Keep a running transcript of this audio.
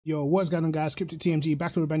Yo, what's going on, guys? Cryptic TMG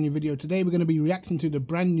back with a brand new video. Today we're going to be reacting to the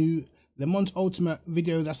brand new Le Mans Ultimate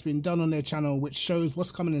video that's been done on their channel, which shows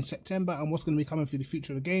what's coming in September and what's going to be coming for the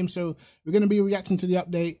future of the game. So we're going to be reacting to the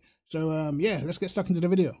update. So yeah, let's get stuck into the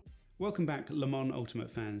video. Welcome back, Le Mans Ultimate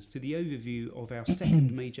fans, to the overview of our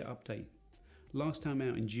second major update. Last time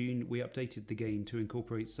out in June, we updated the game to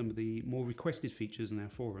incorporate some of the more requested features in our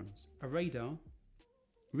forums. A radar,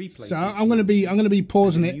 replay. So I'm gonna be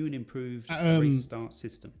pausing it. New and improved race start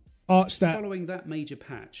system. Arts that Following that major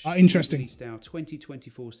patch, are interesting. we released our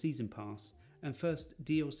 2024 season pass and first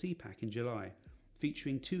DLC pack in July,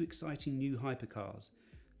 featuring two exciting new hypercars: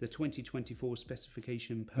 the 2024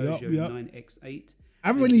 specification Peugeot 9X8. I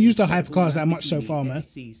haven't really used the hypercars that much so far, man.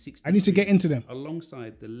 I need to get into them.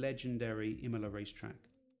 Alongside the legendary Imola racetrack.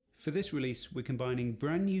 For this release, we're combining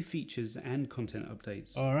brand new features and content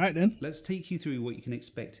updates. All right, then. Let's take you through what you can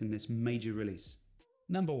expect in this major release.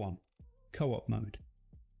 Number 1, co-op mode.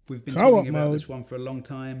 We've been talking about this one for a long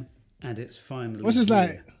time, and it's finally What's this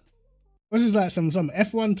like? What's this like? Some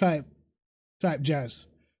F1 type jazz.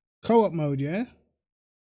 Co-op mode, yeah.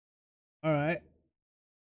 All right.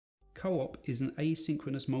 Co-op is an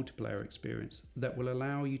asynchronous multiplayer experience that will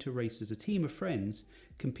allow you to race as a team of friends,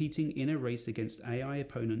 competing in a race against AI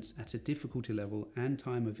opponents at a difficulty level and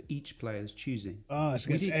time of each player's choosing. Oh, it's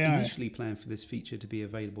we against did AI. initially plan for this feature to be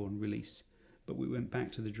available on release, but we went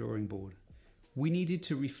back to the drawing board. We needed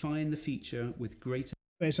to refine the feature with greater...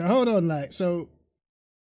 Wait, so hold on, like, so,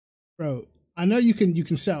 bro, I know you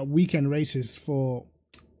can set up weekend races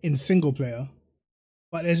in single player,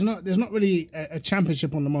 but there's not really a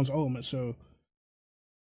championship on Le Mans Ultimate, so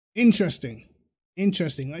interesting.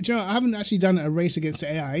 Like, you know, I haven't actually done a race against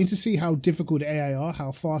the AI. I need to see how difficult the AI are,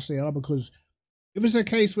 how fast they are, because if it's a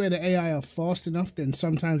case where the AI are fast enough, then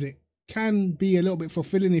sometimes it can be a little bit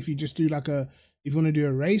fulfilling if you just do like if you want to do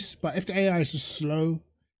a race. But if the AI is just slow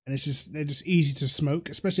and they're just easy to smoke,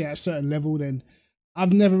 especially at a certain level, then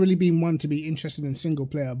I've never really been one to be interested in single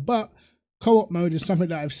player. But co-op mode is something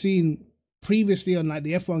that I've seen previously on like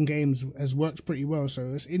the F1 games has worked pretty well, so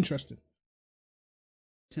it's interesting.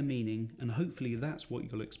 To meaning, and hopefully that's what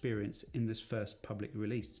you'll experience in this first public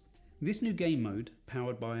release. This new game mode,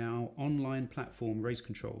 powered by our online platform Race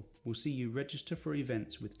Control, will see you register for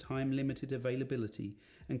events with time-limited availability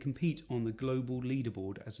and compete on the global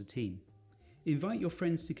leaderboard as a team. Invite your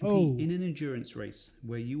friends to compete in an endurance race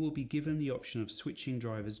where you will be given the option of switching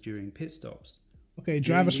drivers during pit stops. Okay,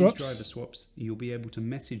 driver swaps. Driver swaps, you'll be able to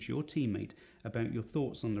message your teammate about your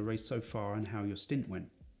thoughts on the race so far and how your stint went.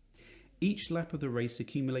 Each lap of the race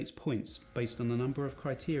accumulates points based on a number of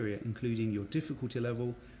criteria, including your difficulty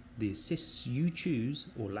level, the assists you choose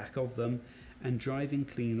or lack of them, and driving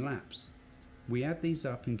clean laps. We add these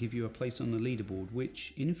up and give you a place on the leaderboard,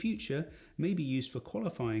 which in future may be used for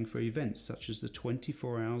qualifying for events such as the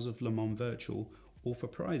 24 Hours of Le Mans Virtual or for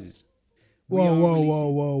prizes.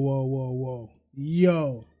 Whoa.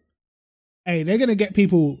 Yo. Hey, they're going to get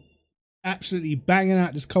people absolutely banging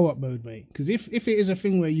out this co-op mode, mate. Because if it is a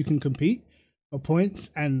thing where you can compete for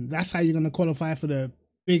points and that's how you're going to qualify for the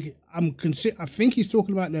big... I think he's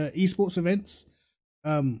talking about the esports events,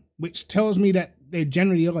 which tells me that they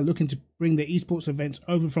generally are looking to bring the esports events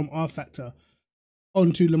over from rFactor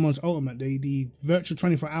onto Le Mans Ultimate. The virtual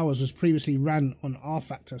 24 hours was previously ran on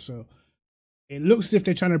rFactor, so it looks as if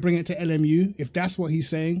they're trying to bring it to LMU, if that's what he's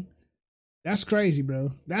saying. That's crazy,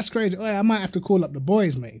 bro. That's crazy. Oh, I might have to call up the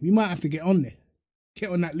boys, mate. We might have to get on there. Get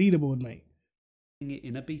on that leaderboard, mate.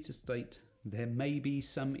 In a beta state, there may be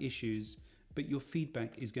some issues, but your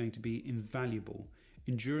feedback is going to be invaluable.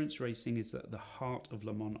 Endurance racing is at the heart of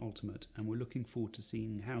Le Mans Ultimate, and we're looking forward to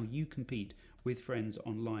seeing how you compete with friends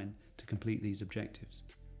online to complete these objectives.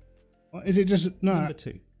 Is it just... No. Number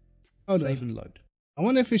 2, save and load. I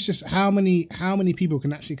wonder if it's just how many people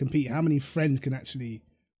can actually compete, how many friends can actually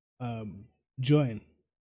join.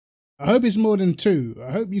 I hope it's more than 2.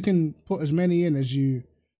 I hope you can put as many in as you...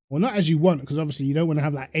 Well, not as you want, because obviously you don't want to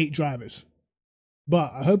have like 8 drivers.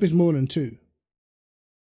 But I hope it's more than 2.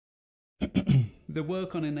 The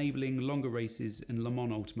work on enabling longer races in Le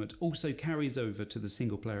Mans Ultimate also carries over to the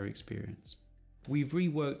single-player experience. We've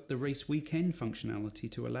reworked the race weekend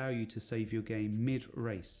functionality to allow you to save your game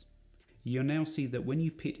mid-race. You'll now see that when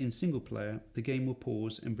you pit in single-player, the game will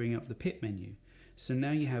pause and bring up the pit menu. So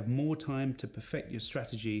now you have more time to perfect your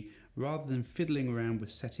strategy rather than fiddling around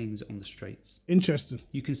with settings on the straights. Interesting.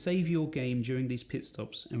 You can save your game during these pit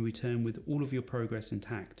stops and return with all of your progress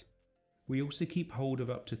intact. We also keep hold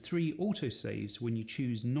of up to 3 autosaves when you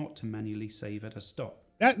choose not to manually save at a stop.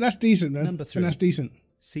 That's decent, man. Number 3. That's decent.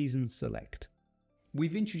 Season Select.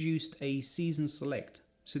 We've introduced a Season Select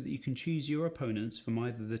so that you can choose your opponents from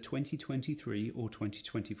either the 2023 or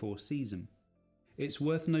 2024 season. It's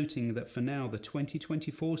worth noting that for now the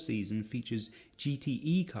 2024 season features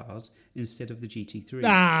GTE cars instead of the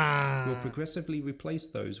GT3. We'll progressively replace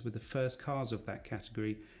those with the first cars of that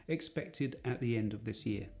category, expected at the end of this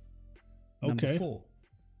year. Number 4.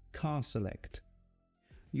 Car Select.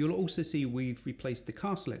 You'll also see we've replaced the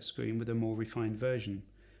Car Select screen with a more refined version.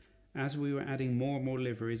 As we were adding more and more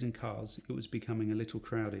liveries and cars, it was becoming a little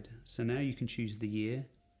crowded. So now you can choose the year,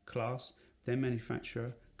 class, then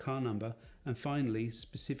manufacturer, car number, and finally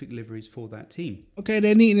specific liveries for that team. Okay,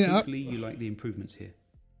 they're neatening it up. Hopefully you like the improvements here.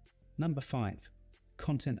 Number 5.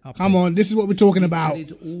 Content updates. Come on, this is what we're talking about.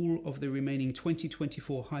 Added all of the remaining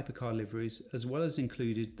 2024 hypercar liveries, as well as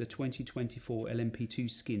included the 2024 LMP2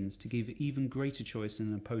 skins to give even greater choice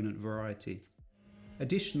and opponent variety.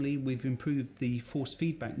 Additionally, we've improved the force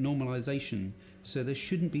feedback normalization, so there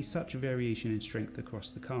shouldn't be such a variation in strength across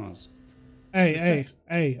the cars. Hey,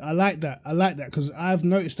 I like that. I like that because I've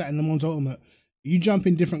noticed that in the Mons Ultimate. You jump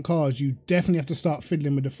in different cars, you definitely have to start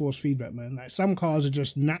fiddling with the force feedback, man. Like some cars are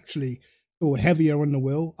just naturally feel heavier on the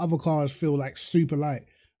wheel. Other cars feel like super light.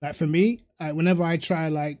 Like for me, whenever I try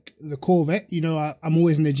like the Corvette, you know, I'm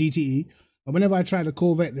always in the GTE. But whenever I try the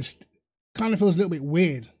Corvette, this kind of feels a little bit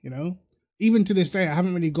weird, you know. Even to this day, I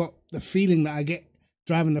haven't really got the feeling that I get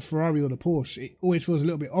driving the Ferrari or the Porsche. It always feels a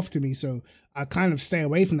little bit off to me, so I kind of stay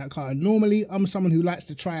away from that car. Normally, I'm someone who likes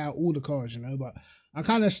to try out all the cars, you know, but I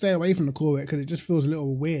kind of stay away from the Corvette because it just feels a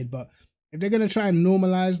little weird. But if they're going to try and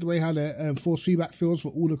normalize the way how the force feedback feels for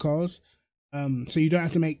all the cars, so you don't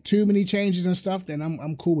have to make too many changes and stuff, then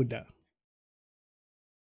I'm cool with that.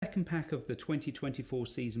 Second pack of the 2024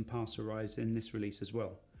 season pass arrives in this release as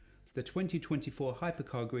well. The 2024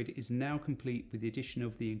 Hypercar Grid is now complete with the addition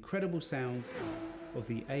of the incredible sounds of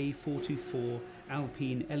the A424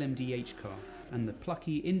 Alpine LMDH car and the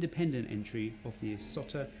plucky independent entry of the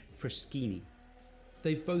Isotta Fraschini.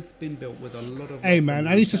 They've both been built with a lot of... Hey man,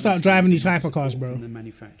 I need to start driving these hypercars, bro. From the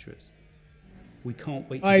manufacturers. We can't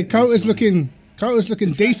wait to... Hey, Cota's looking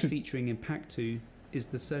decent. Featuring in Pack 2 is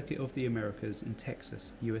the Circuit of the Americas in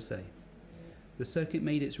Texas, USA. The circuit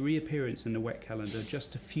made its reappearance in the wet calendar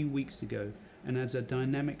just a few weeks ago and adds a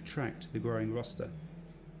dynamic track to the growing roster.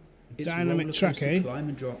 Its dynamic track, eh? Climb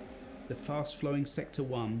and drop, the fast-flowing Sector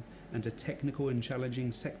 1 and a technical and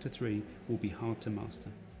challenging Sector 3 will be hard to master.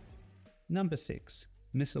 Number 6.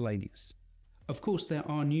 Miscellaneous. Of course, there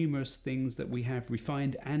are numerous things that we have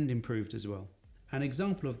refined and improved as well. An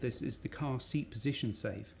example of this is the car seat position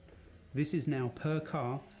save. This is now per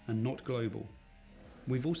car and not global.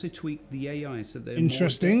 We've also tweaked the AI so they're more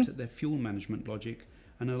adept at their fuel management logic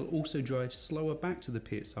and it'll also drive slower back to the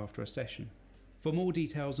pits after a session. For more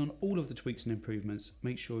details on all of the tweaks and improvements,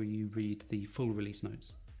 make sure you read the full release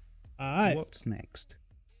notes. Alright. What's next?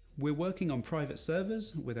 We're working on private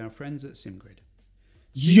servers with our friends at SimGrid.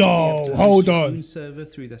 Yo, hold on. Own server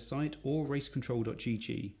through their site or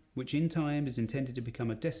racecontrol.gg, which in time is intended to become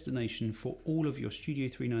a destination for all of your Studio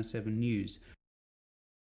 397 news.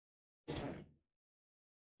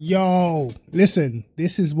 Yo, listen,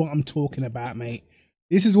 this is what I'm talking about, mate.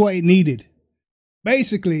 This is what it needed.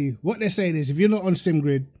 Basically, what they're saying is if you're not on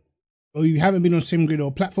SimGrid, or you haven't been on SimGrid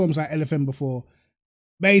or platforms like LFM before,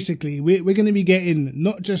 basically, we're going to be getting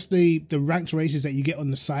not just the ranked races that you get on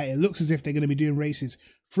the site. It looks as if they're going to be doing races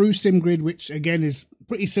through SimGrid, which, again, is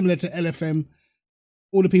pretty similar to LFM.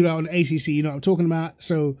 All the people out on ACC, you know what I'm talking about?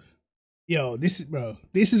 So, yo, this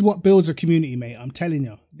is what builds a community, mate. I'm telling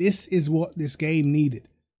you. This is what this game needed.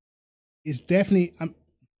 It's definitely...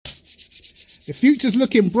 the future's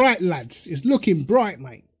looking bright, lads. It's looking bright,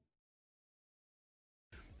 mate.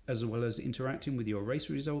 As well as interacting with your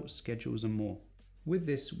race results, schedules and more. With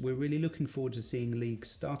this, we're really looking forward to seeing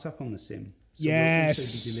leagues start up on the sim. So yes. We'll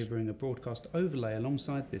also be delivering a broadcast overlay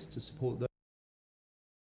alongside this to support those.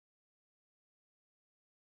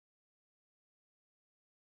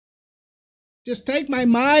 Just take my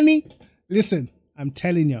money. Listen, I'm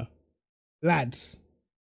telling you, lads,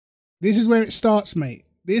 this is where it starts, mate.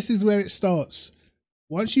 This is where it starts.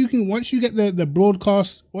 Once you get the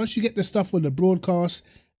broadcast, once you get the stuff with the broadcast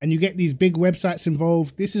and you get these big websites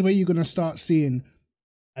involved, this is where you're going to start seeing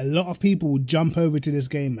a lot of people jump over to this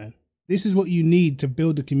game, man. This is what you need to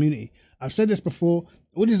build the community. I've said this before.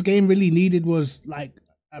 All this game really needed was like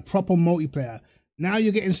a proper multiplayer. Now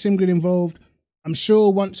you're getting SimGrid involved. I'm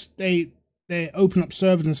sure once they open up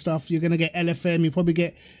servers and stuff, you're going to get LFM, you probably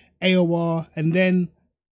get AOR, and then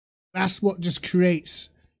that's what just creates,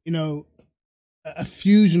 you know, a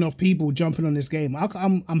fusion of people jumping on this game.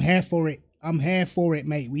 I'm here for it. I'm here for it,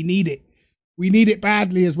 mate. We need it. We need it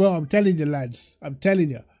badly as well. I'm telling you, lads. I'm telling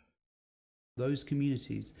you. those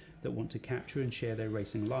communities that want to capture and share their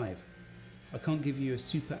racing live. I can't give you a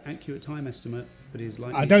super accurate time estimate, but it is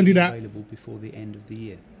likely to be available before the end of the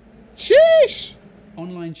year. Sheesh!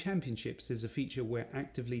 Online championships is a feature we're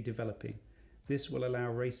actively developing. This will allow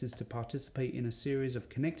racers to participate in a series of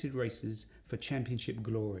connected races for championship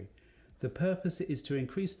glory. The purpose is to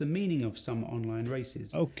increase the meaning of some online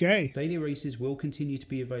races. Okay. Daily races will continue to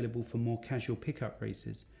be available for more casual pickup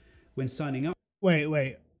races. When signing up... Wait.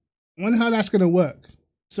 I wonder how that's going to work.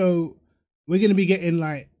 So we're going to be getting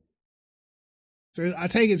like... So I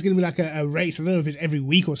take it's going to be like a race. I don't know if it's every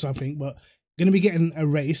week or something, but going to be getting a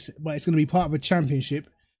race, but it's going to be part of a championship.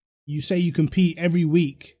 You say you compete every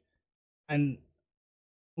week, and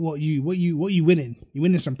what you winning? You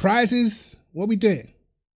winning some prizes? What we doing?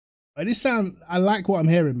 I like what I'm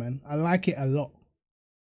hearing, man. I like it a lot.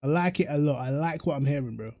 I like what I'm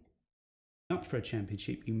hearing, bro. Up for a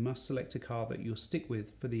championship, you must select a car that you'll stick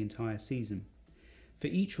with for the entire season. For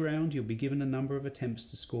each round, you'll be given a number of attempts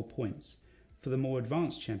to score points. For the more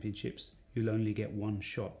advanced championships, you'll only get one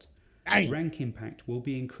shot. Rank impact will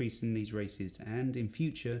be increased in these races, and in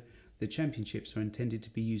future, the championships are intended to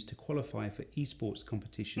be used to qualify for esports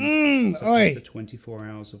competitions such as the 24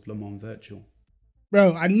 Hours of Le Mans Virtual.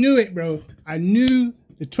 Bro, I knew it, bro. I knew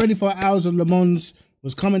the 24 Hours of Le Mans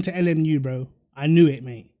was coming to LMU, bro. I knew it,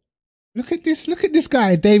 mate. Look at this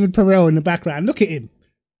guy, David Perel, in the background. Look at him.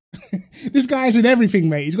 This guy's in everything,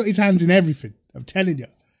 mate. He's got his hands in everything. I'm telling you.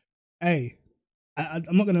 Hey, I'm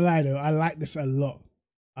not going to lie, though. I like this a lot.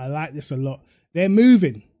 They're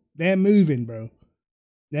moving, bro.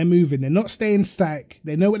 They're moving. They're not staying static.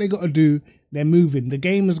 They know what they got to do. They're moving. The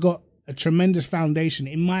game has got a tremendous foundation,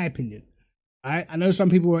 in my opinion. I know some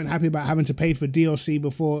people weren't happy about having to pay for DLC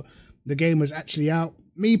before the game was actually out.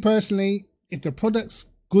 Me, personally, if the product's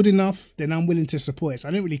good enough, then I'm willing to support it. So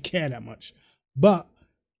I don't really care that much. But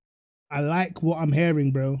I like what I'm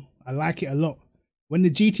hearing, bro. I like it a lot. When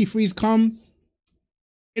the GT3s come,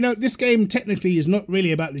 you know, this game technically is not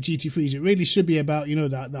really about the GT3s. It really should be about, you know,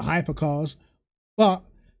 the hypercars. But,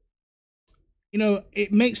 you know,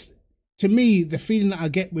 it makes, to me, the feeling that I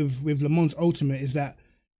get with Le Mans Ultimate is that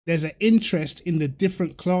there's an interest in the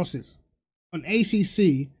different classes. On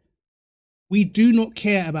ACC, we do not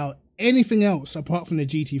care about anything else apart from the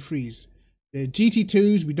GT3s. The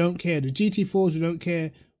GT2s, we don't care. The GT4s, we don't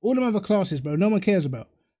care. All them other classes, bro, no one cares about.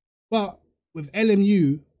 But with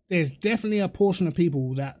LMU, there's definitely a portion of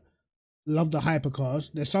people that love the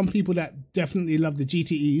hypercars. There's some people that definitely love the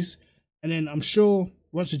GTEs. And then I'm sure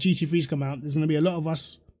once the GT3s come out, there's going to be a lot of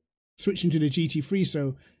us switching to the GT3.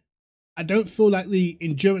 So I don't feel like the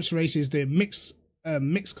endurance races, the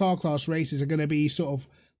mixed car class races are going to be sort of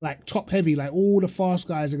like top heavy. Like all the fast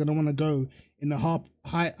guys are going to want to go in the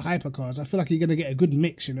hypercars. I feel like you're going to get a good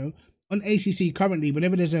mix, you know. On ACC currently,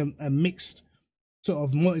 whenever there's a mixed sort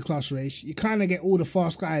of multi-class race, you kind of get all the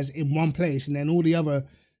fast guys in one place, and then all the other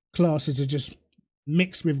classes are just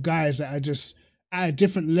mixed with guys that are just at a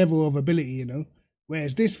different level of ability, you know.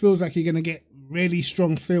 Whereas this feels like you're going to get really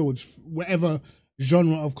strong fields, whatever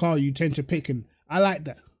genre of car you tend to pick, and I like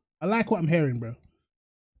that. I like what I'm hearing, bro.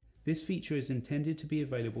 This feature is intended to be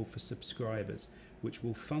available for subscribers, which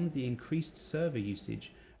will fund the increased server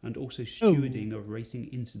usage and also stewarding of racing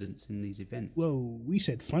incidents in these events. Whoa, we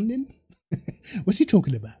said funding? What's he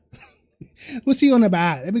talking about? What's he on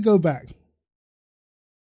about? Let me go back.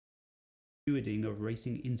 Stewarding of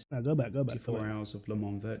racing incidents. Go back. 24 Hours of Le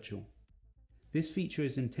Mans Virtual. This feature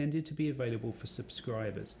is intended to be available for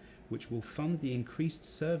subscribers, which will fund the increased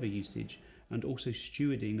server usage and also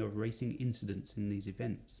stewarding of racing incidents in these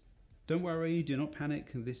events. Don't worry, do not panic,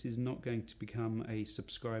 this is not going to become a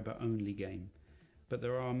subscriber-only game, but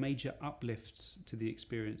there are major uplifts to the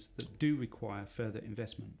experience that do require further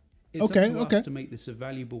investment. It's up to us to make this a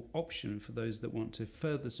valuable option for those that want to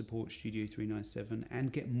further support Studio 397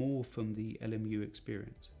 and get more from the LMU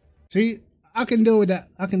experience. See, I can deal with that.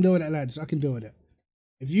 Lads. I can deal with it.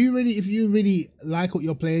 If you really like what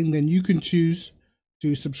you're playing, then you can choose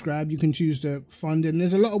to subscribe. You can choose to fund it. And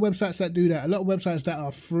there's a lot of websites that do that. A lot of websites that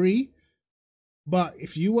are free. But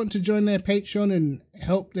if you want to join their Patreon and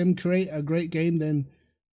help them create a great game, then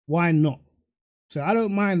why not? So I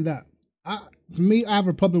don't mind that. For me, I have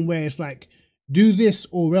a problem where it's like, do this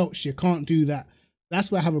or else you can't do that. That's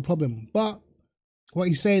where I have a problem. But what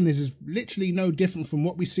he's saying is literally no different from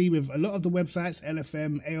what we see with a lot of the websites,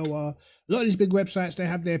 LFM, AOR. A lot of these big websites, they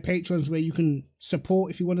have their patrons where you can support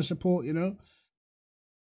if you want to support, you know.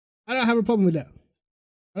 I don't have a problem with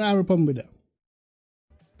that.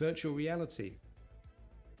 Virtual reality.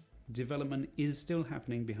 Development is still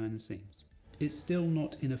happening behind the scenes. It's still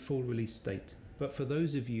not in a full release state, but for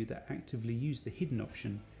those of you that actively use the hidden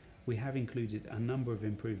option, we have included a number of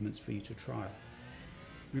improvements for you to trial.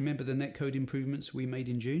 Remember the netcode improvements we made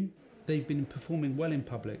in June? They've been performing well in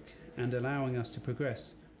public and allowing us to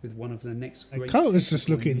progress with one of the next The great coat is just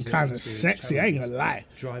looking user kind of experience sexy, I ain't gonna challenges,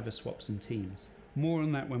 lie. driver swaps and teams. More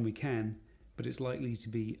on that when we can, but it's likely to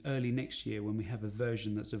be early next year when we have a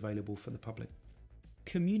version that's available for the public.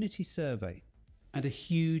 Community survey. And a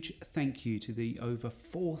huge thank you to the over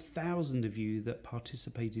 4,000 of you that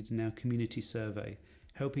participated in our community survey,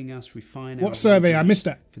 helping us refine our What survey? I missed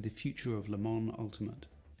that. for the future of Le Mans Ultimate.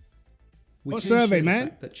 We What can survey, share the man?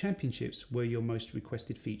 fact that championships were your most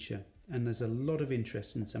requested feature, and there's a lot of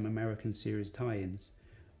interest in some American series tie-ins.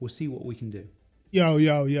 We'll see what we can do. Yo,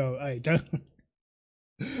 hey, don't,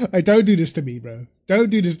 hey, don't do this to me, bro. Don't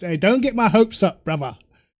do this. Hey, don't get my hopes up, brother.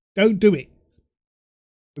 Don't do it.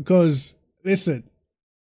 Because, listen,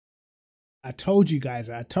 I told you guys,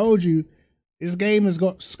 this game has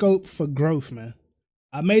got scope for growth, man.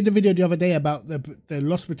 I made the video the other day about the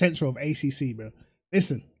lost potential of ACC, bro.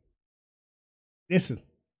 Listen.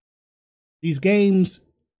 These games,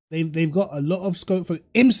 they've got a lot of scope for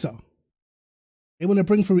IMSA. They want to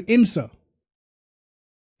bring through IMSA.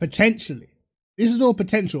 Potentially. This is all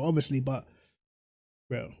potential, obviously, but,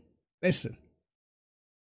 bro, listen.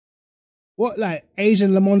 What, like,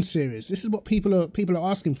 Asian Le Mans series? This is what people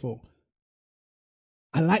are asking for.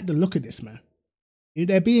 I like the look of this, man.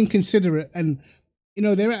 They're being considerate, and you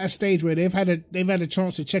know they're at a stage where they've had a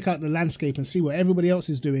chance to check out the landscape and see what everybody else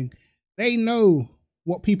is doing. They know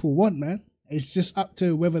what people want, man. It's just up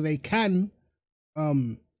to whether they can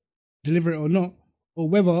deliver it or not, or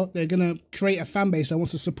whether they're gonna create a fan base that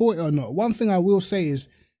wants to support it or not. One thing I will say is,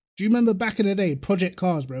 do you remember back in the day, Project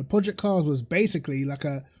Cars, bro? Project Cars was basically like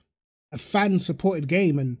a fan-supported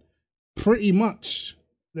game, and pretty much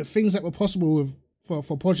the things that were possible with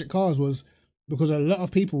for Project Cars was because a lot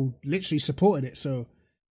of people literally supported it. So,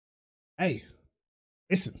 hey,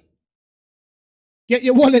 listen. Get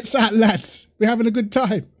your wallets out, lads. We're having a good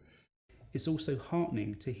time. It's also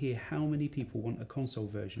heartening to hear how many people want a console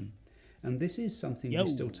version. And this is something we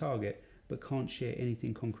still target, but can't share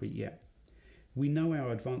anything concrete yet. We know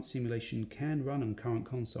our advanced simulation can run on current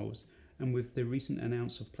consoles, and with the recent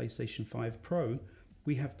announce of PlayStation 5 Pro,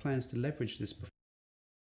 we have plans to leverage this.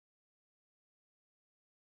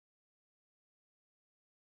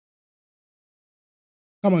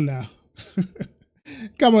 Come on now.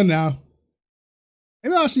 Come on now.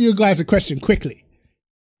 Let me ask you guys a question quickly.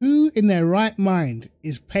 Who in their right mind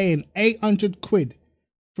is paying 800 quid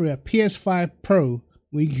for a PS5 Pro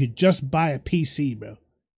when you could just buy a PC, bro?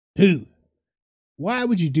 Who? Why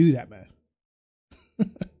would you do that, man?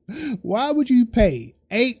 Why would you pay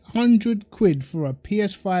 800 quid for a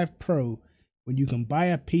PS5 Pro when you can buy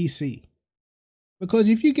a PC? Because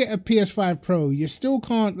if you get a PS5 Pro, you still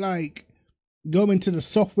can't, like, go into the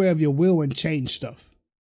software of your will and change stuff.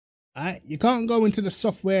 Alright? You can't go into the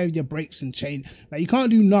software of your brakes and change. Like, you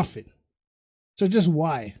can't do nothing. So just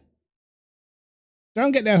why?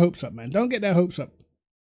 Don't get their hopes up, man. Don't get their hopes up.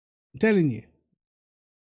 I'm telling you.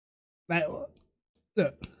 Like,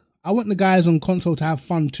 look, I want the guys on console to have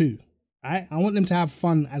fun too. Alright? I want them to have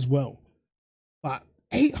fun as well. But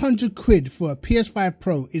 800 quid for a PS5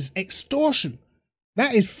 Pro is extortion.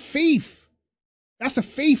 That is thief. That's a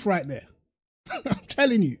thief right there. I'm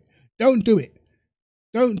telling you, don't do it.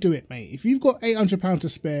 Don't do it, mate. If you've got £800 to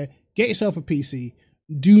spare, get yourself a PC.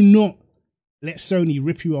 Do not let Sony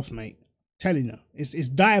rip you off, mate. I'm telling you, it's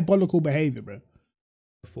diabolical behavior, bro.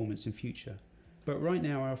 Performance in future. But right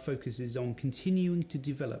now our focus is on continuing to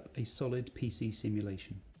develop a solid PC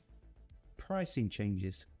simulation. Pricing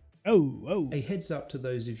changes. Oh. A heads up to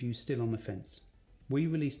those of you still on the fence. We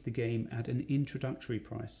released the game at an introductory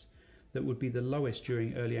price that would be the lowest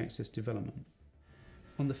during early access development.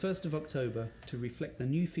 On the 1st of October, to reflect the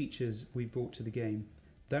new features we brought to the game,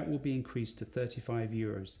 that will be increased to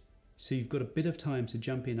 €35. So you've got a bit of time to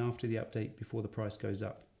jump in after the update before the price goes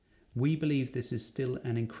up. We believe this is still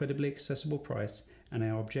an incredibly accessible price, and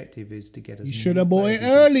our objective is to get as many players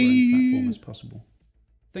into the platform as possible.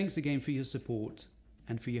 Thanks again for your support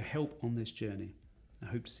and for your help on this journey. I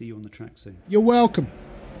hope to see you on the track soon. You're welcome.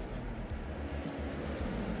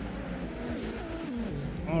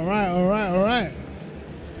 All right.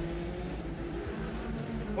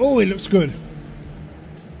 Oh, it looks good.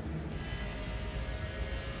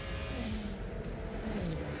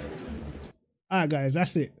 All right, guys,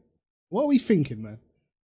 that's it. What are we thinking, man?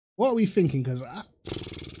 What are we thinking? Because I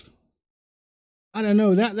don't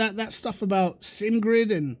know, that stuff about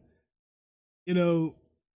SimGrid and, you know,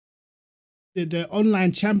 the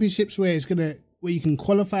online championships where you can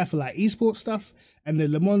qualify for like esports stuff, and the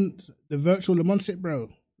virtual Le Mans, bro.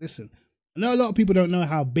 Listen, I know a lot of people don't know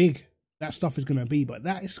how big that stuff is going to be, but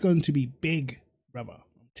that is going to be big, brother.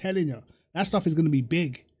 I'm telling you, that stuff is going to be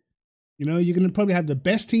big. You know, you're going to probably have the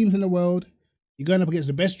best teams in the world. You're going up against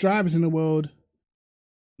the best drivers in the world.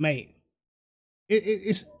 Mate,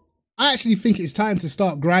 it's. I actually think it's time to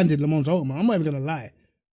start grinding Le Mans Ultimate. I'm not even going to lie.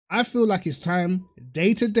 I feel like it's time,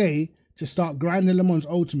 day to day, to start grinding Le Mans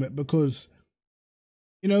Ultimate because,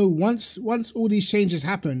 you know, once all these changes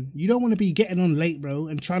happen, you don't want to be getting on late, bro,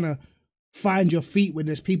 and trying to find your feet when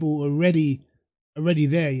there's people already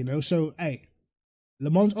there, you know. So, hey, Le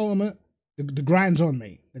Mans Ultimate, the grind's on,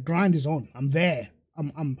 mate. The grind is on. I'm there.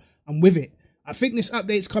 I'm with it. I think this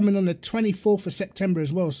update's coming on the 24th of September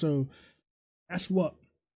as well. So that's what,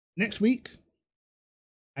 next week.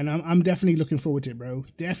 And I'm definitely looking forward to it, bro.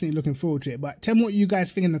 Definitely looking forward to it. But tell me what you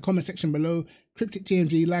guys think in the comment section below. Cryptic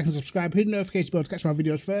TMG, like and subscribe, hit the notification bell to catch my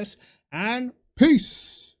videos first. And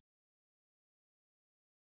peace.